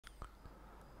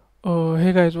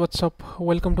Hey guys, what's up?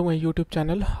 Welcome to my YouTube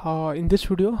channel. In this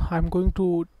video, I'm going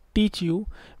to teach you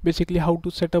basically how to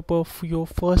set up your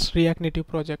first React Native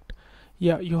project.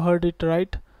 Yeah, you heard it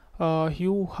right.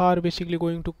 You are basically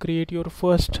going to create your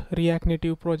first React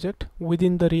Native project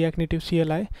within the React Native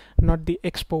CLI, not the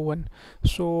Expo one.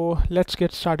 So let's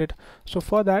get started. So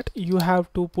for that, you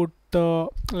have to put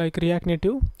like React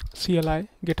Native CLI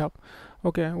GitHub.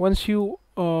 Okay, once you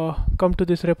come to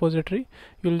this repository,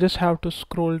 you'll just have to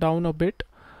scroll down a bit.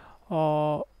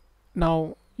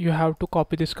 Now you have to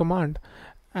copy this command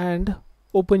and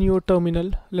open your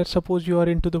terminal. Let's suppose you are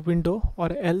into the window,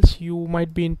 or else you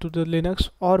might be into the Linux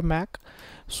or Mac.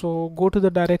 So go to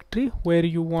the directory where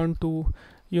you want to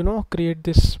create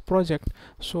this project.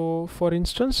 So for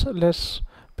instance, let's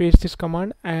paste this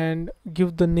command and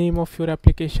give the name of your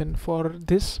application. For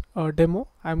this demo,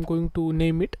 I'm going to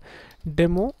name it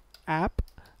demo app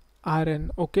rn.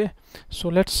 Okay, so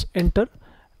let's enter,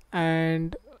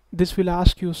 and this will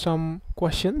ask you some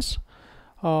questions.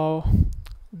 uh,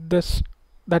 this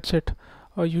that's it.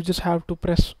 You just have to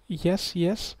press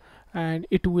yes, and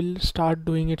it will start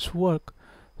doing its work.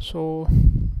 So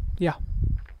yeah.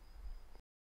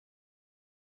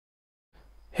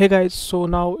 Hey guys, so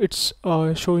now it's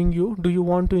showing you, do you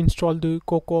want to install the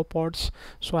Cocoa pods?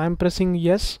 So I'm pressing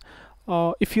yes.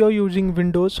 If you are using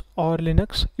Windows or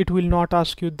Linux, it will not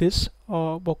ask you this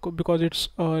because it's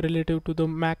relative to the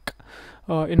Mac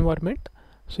environment.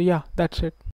 So yeah, that's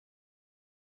it.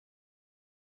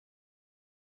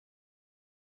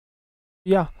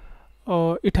 Yeah,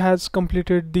 it has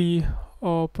completed the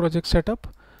project setup.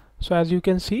 So as you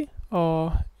can see,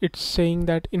 it's saying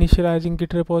that initializing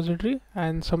Git repository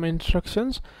and some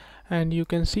instructions, and you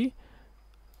can see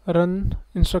run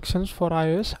instructions for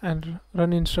iOS and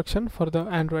run instruction for the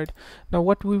Android. Now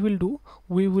what we will do,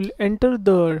 we will enter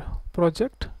the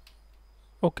project.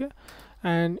 Okay,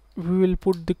 and we will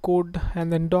put the code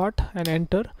and then dot and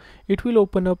enter. It will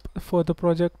open up for the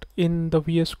project in the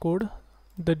VS Code,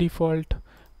 the default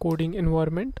coding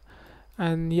environment.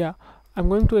 And yeah, I'm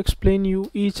going to explain you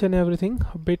each and everything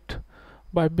bit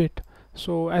by bit.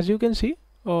 So as you can see,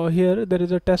 here there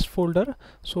is a test folder,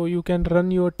 so you can run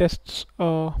your tests,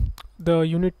 the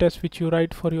unit tests which you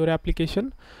write for your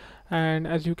application. And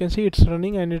as you can see, it's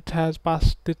running and it has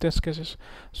passed the test cases.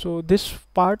 So this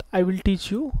part I will teach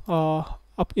you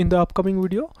up in the upcoming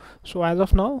video. So as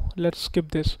of now, let's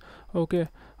skip this. Okay,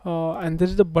 and this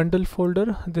is the bundle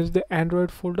folder. This is the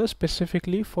Android folder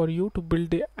specifically for you to build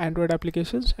the Android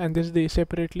applications, and this is the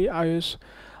separately iOS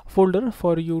folder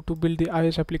for you to build the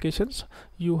iOS applications.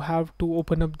 You have to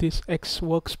open up this X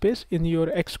workspace in your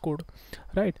Xcode,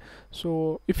 right?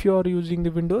 So if you are using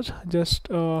the Windows, just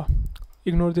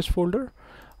ignore this folder.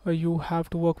 You have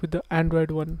to work with the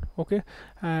Android one. Okay,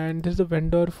 and this is the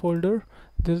vendor folder.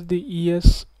 This is the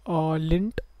ES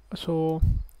lint. So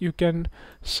you can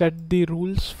set the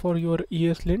rules for your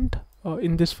ES lint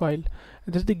in this file.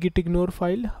 This is the git ignore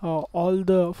file. All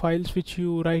the files which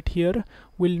you write here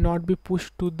will not be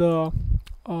pushed to the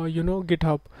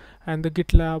GitHub and the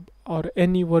GitLab or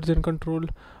any version control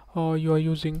you are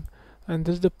using. And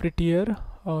this is the prettier.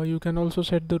 You can also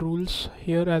set the rules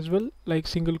here as well, like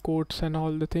single quotes and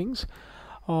all the things.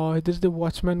 This is the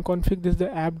watchman config. This is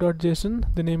the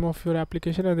app.json, the name of your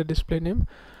application and the display name.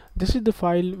 This is the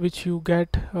file which you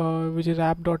get, which is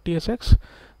app.tsx.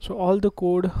 So all the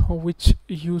code which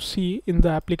you see in the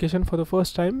application for the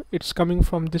first time, it's coming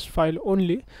from this file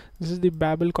only. This is the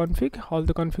Babel config, all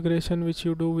the configuration which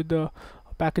you do with the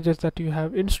packages that you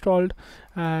have installed.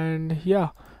 And yeah,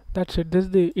 that's it. This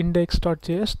is the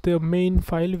index.js, the main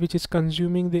file which is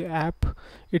consuming the app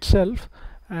itself.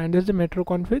 And this is the metro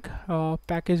config,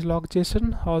 package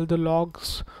log.json. All the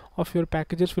logs of your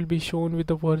packages will be shown with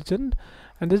the version.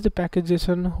 And this is the package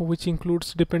JSON which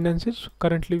includes dependencies.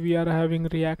 Currently we are having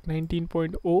React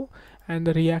 19.0 and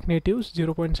the React Natives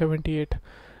 0.78.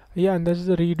 Yeah, and this is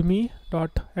the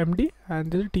readme.md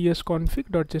and this is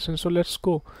tsconfig.json. So let's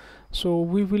go. So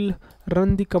we will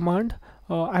run the command.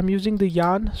 I'm using the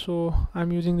yarn, so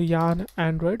I'm using the yarn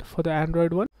Android for the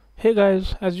Android one. Hey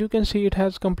guys, as you can see, it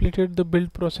has completed the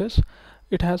build process.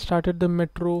 It has started the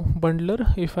metro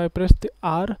bundler. If I press the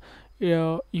R,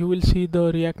 you will see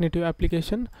the React Native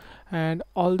application, and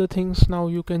all the things now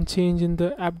you can change in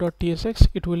the app.tsx.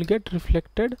 It will get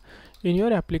reflected in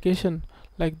your application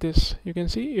like this. You can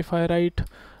see if I write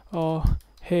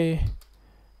hey,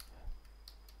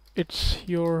 it's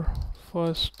your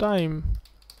first time,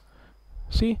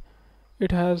 see,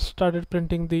 it has started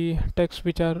printing the text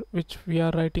which we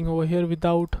are writing over here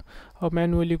without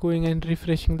manually going and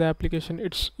refreshing the application.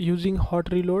 It's using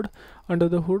hot reload under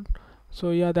the hood. So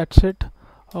yeah, that's it.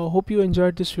 Hope you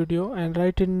enjoyed this video, and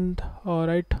write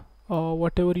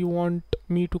whatever you want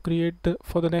me to create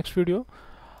for the next video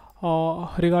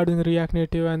regarding React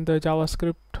Native and the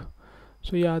JavaScript.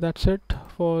 So yeah, that's it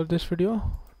for this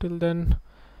video. Till then,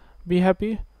 be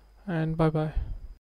happy and bye bye.